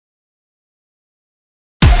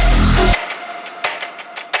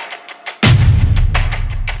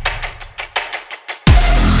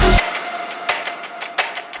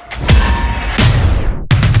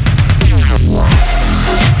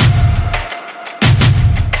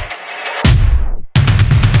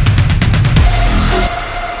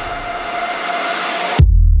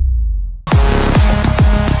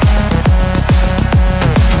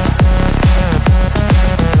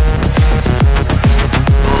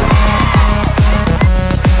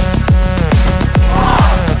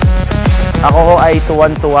Ako ho ay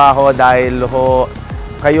tuwan-tuwa ho dahil ho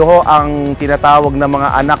kayo ho ang tinatawag na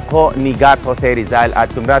mga anak ho ni Jose Rizal at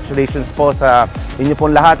congratulations po sa inyo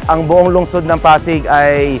pong lahat. Ang buong lungsod ng Pasig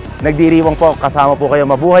ay nagdiriwang po, kasama po kayo.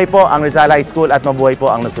 Mabuhay po ang Rizal High School at mabuhay po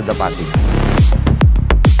ang lungsod ng Pasig.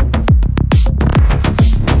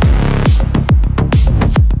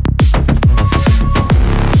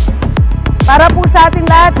 Para po sa ating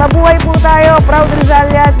lahat, mabuhay po tayo, proud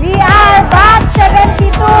Rizalians. We are batch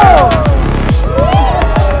 72!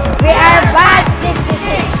 We are batch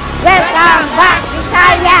 66! Welcome back,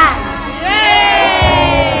 Rizalians!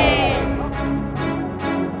 Yay!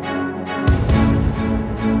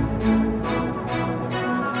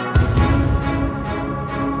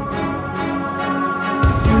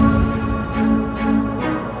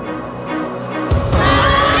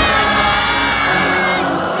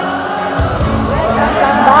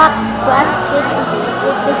 Welcome back, class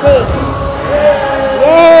 56!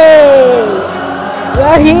 Yay!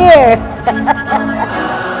 We're here!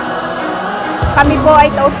 Kami po ay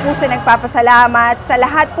taus-puso nagpapasalamat sa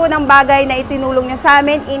lahat po ng bagay na itinulong niyo sa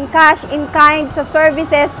amin in cash, in kind, sa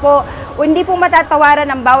services po. Hindi po matatawaran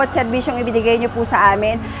ang bawat serbisyong ibinigay niyo po sa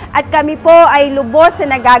amin. At kami po ay lubos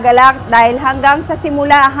na nagagalak dahil hanggang sa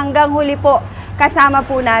simula, hanggang huli po, kasama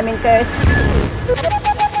po namin kayo.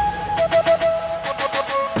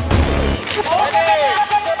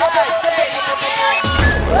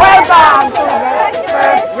 Welcome to the very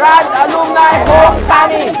first Grand Alumni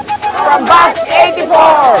Homecoming from Batch 84!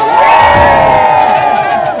 Yay!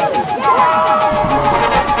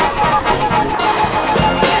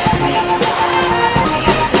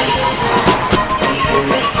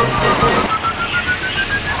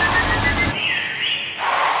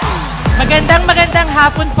 Magandang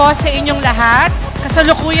hapon po sa inyong lahat.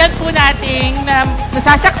 Kasalukuyan po nating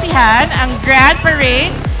nasasaksihan ang Grand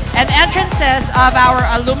Parade and entrances of our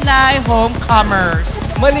alumni homecomers.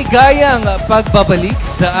 Maligayang pagbabalik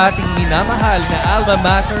sa ating minamahal na alma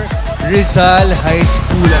mater, Rizal High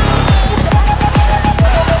School.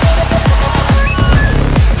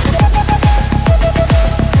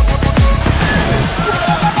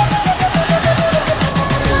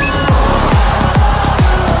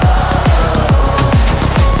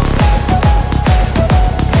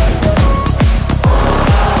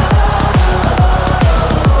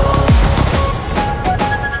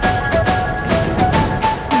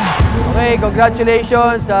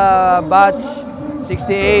 Congratulations sa batch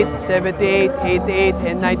 68, 78, 88,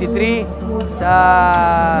 and 93 sa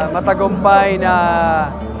matagumpay na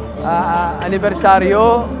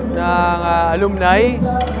anibersaryo ng alumni.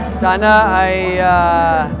 Sana ay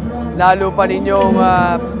lalo pa ninyong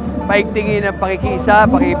paigtingin ang pakikiisa,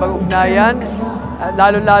 pakipag-ugnayan,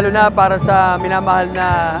 lalo-lalo na para sa minamahal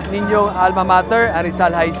na ninyong alma mater,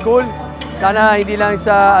 Rizal High School. Sana hindi lang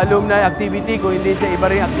sa alumni activity, kung hindi sa iba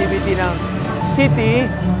ring activity ng city,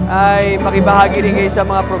 ay makibahagi rin kayo sa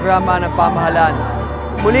mga programa ng pamahalaan.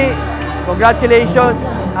 Muli,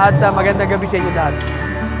 congratulations at magandang gabi sa inyo lahat.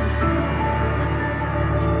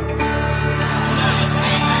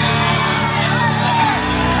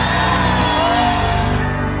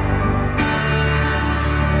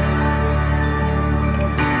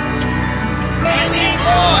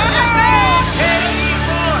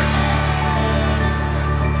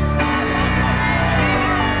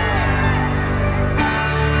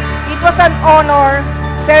 It was an honor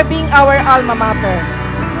serving our alma mater,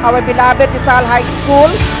 our beloved Rizal High School,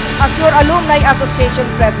 as your Alumni Association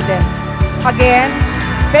President. Again,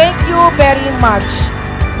 thank you very much.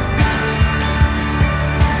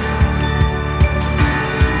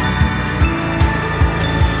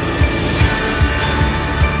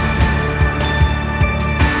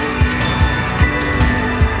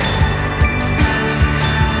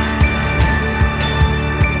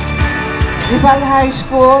 Rizal High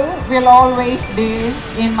School will always be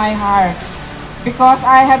in my heart because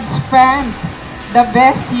I have spent the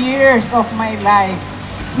best years of my life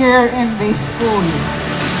here in this school.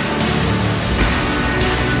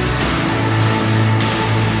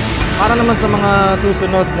 Para naman sa mga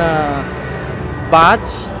susunod na batch,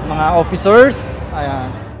 mga officers,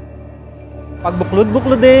 ayan,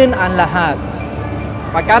 pagbuklod-buklod din ang lahat.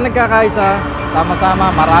 Pagka nagkakaisa,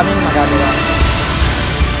 sama-sama, maraming magagawa.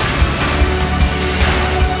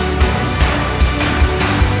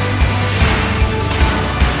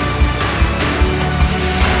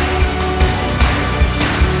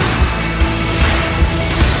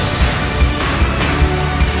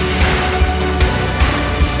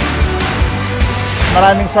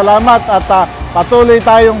 Maraming salamat at patuloy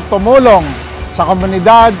tayong tumulong sa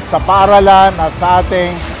komunidad, sa paaralan at sa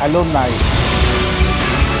ating alumni.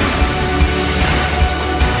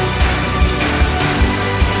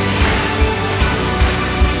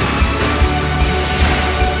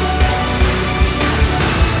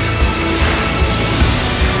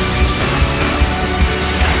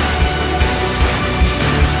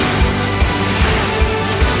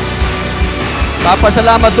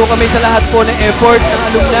 Papasalamat po kami sa lahat po ng effort ng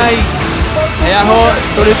alumni. Kaya ho,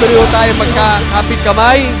 tuloy-tuloy ho tayo magkakapit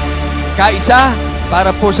kamay, kaisa, para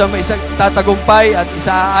po sa isang tatagumpay at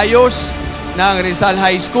isaayos ng Rizal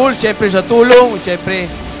High School. Siyempre sa tulong, siyempre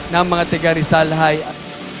ng mga taga Rizal High.